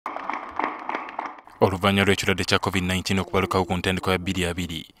Oluvannyuma lw'ekirwadde kya COVID-19 okubalukawo ku ntandikwa ya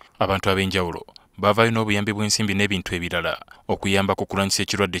 2020, abantu ab'enjawulo baavaayo n'obuyambi bw'ensimbi n'ebintu ebirala okuyamba ku kulwanyisa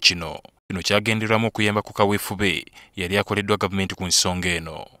ekirwadde kino. Kino kyagenderwamu okuyamba ku kaweefube yali akoleddwa gavumenti ku nsonga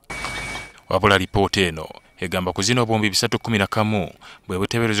eno. Wabula lipoota eno egamba ku zino buwumbi 311 bwe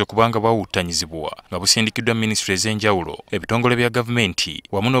buteeberezebwa kubanga bwawuutanyizibwa nga busindikiddwa minisitule ez'enjawulo, ebitongole bya gavumenti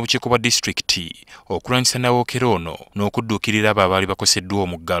wamu n'obukiiko bwa disitulikiti okulwanyisa Wofiisi ono n'okudduukirira abo abaali bakoseddwa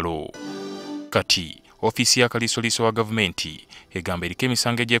omuggalo. Kati Wofiisi ya Kaliisoliiso wa gavumenti egamba eriko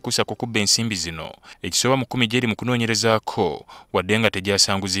emisango gyekuusa kukubba ensimbi zino egisoba mu 10 gyeri mu kunoonyerezaako wadde nga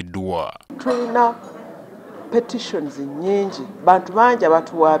tegyasanguziddwa. Tulina petitions nyingi, bantu bangi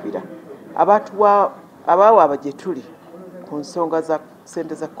abatuwaabira abawaaba gye tuli ku nsonga za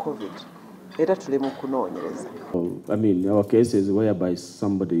ssente za COVID era tuli mu kunoonyereza. I mean, our cases whereby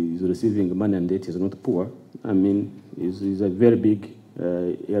somebody is receiving money and it is not poor, I mean, is a very big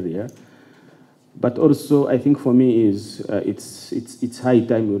area. But also, I think for me is it's high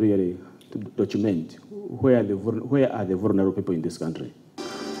time really to document where are the vulnerable people in this country.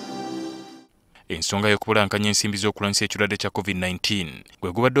 Ensonga y'okubulankanya ensimbi z'okulwanyisa ekirwadde kya COVID-19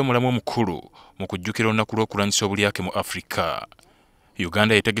 gwe gubadde omulamu omukulu mu kujjukira olunaku lw'okulwanyisa obulyake mu Afrika.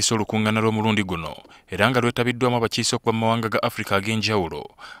 Uganda yetegese olukungaana lw'omulundi guno era nga lwetabiddwamu abakiise okuva mu mawanga ga Afrika ag'enjawulo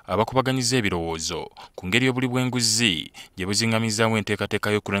abakubaganyiza ebirowoozo ku ngeri y'obuli bw'enguzi gye buzingamizaamu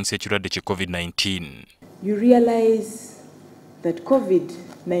enteekateeka y'okulwanyisa ekirwadde kya COVID-19. You realize that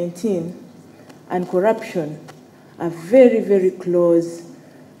COVID-19 and corruption are very, very close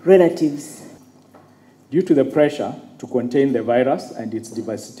relatives. Due to the pressure to contain the virus and its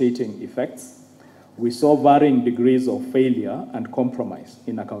devastating effects, we saw varying degrees of failure and compromise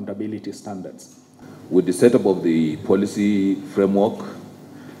in accountability standards. With the setup of the policy framework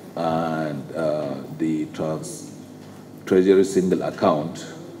and the Treasury single account,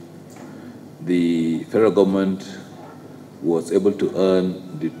 the federal government was able to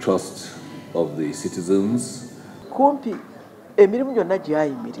earn the trust of the citizens. Kumpi emirimu gyonna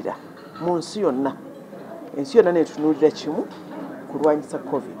gyayimirira mu nsi yonna. Ensi yonna netunuulira kimu kulwanyisa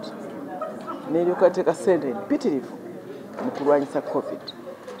COVID. N'eryokateeka ssente empitirivu mu kulwanyisa COVID.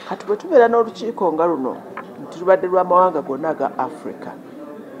 Kati bwe tubeera n'olukiiko nga luno nti lubadde lw'amawanga gonna aga Africa,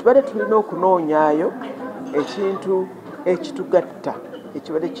 tubadde tulina okunoonyaayo ekintu ekitugatta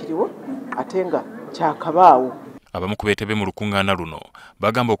ekibadde kiriwo ate nga kyakabaawo. Abamu ku beetebe mu lukungaana luno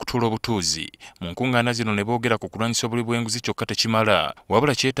bagamba okutuula obutuuzi mu nkungaana zino ne boogera ku kulwanyisa obuli bw'enguzi kyokka tekimala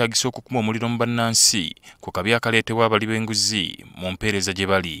wabula kyetaagisa okukuma omuliro mu bannansi ku kabi akaleetebwa abali b'enguzi mu mpeereza gye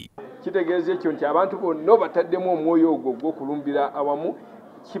bali. Kitegeeza ekyo nti abantu bonna bataddemu omwoyo ogwo gw'okulumbira awamu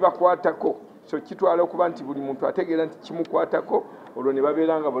kibakwatako, so kitwala okuba nti buli muntu ategeera nti kimukwatako olwo ne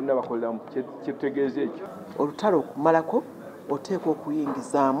babeera nga bonna bakoleramu. Kitegeeza ekyo olutalo okumalako oteekwa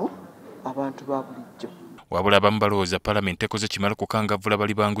okuyingizaamu abantu ba bulijjo. Wabula abamu balowooza Paalamenti ekoze kimala kukangavvula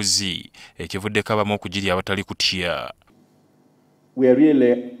bali banguzi ekivuddeko abamu okugirya abatali kutya. We are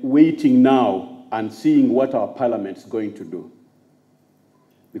really waiting now and seeing what our Parliament is going to do.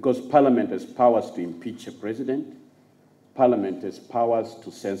 Because Parliament has powers to impeach a president, Parliament has powers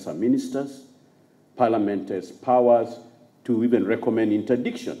to censor ministers, Parliament has powers to even recommend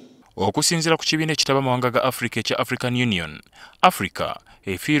interdiction. Okusinziira ku kibiina ekitaba amawanga ga Africa ekya African Union, Africa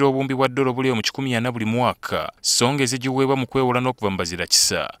efiira obuwumbi bwa $1 buli mu 100 buli mwaka, so nga ezigiweebwa mu kwewola n'okuva mu bazira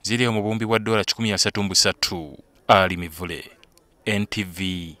kisa ziri mu buwumbi bwa $133. Ali Mivule,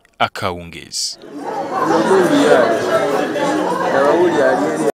 NTV, Akawungeezi.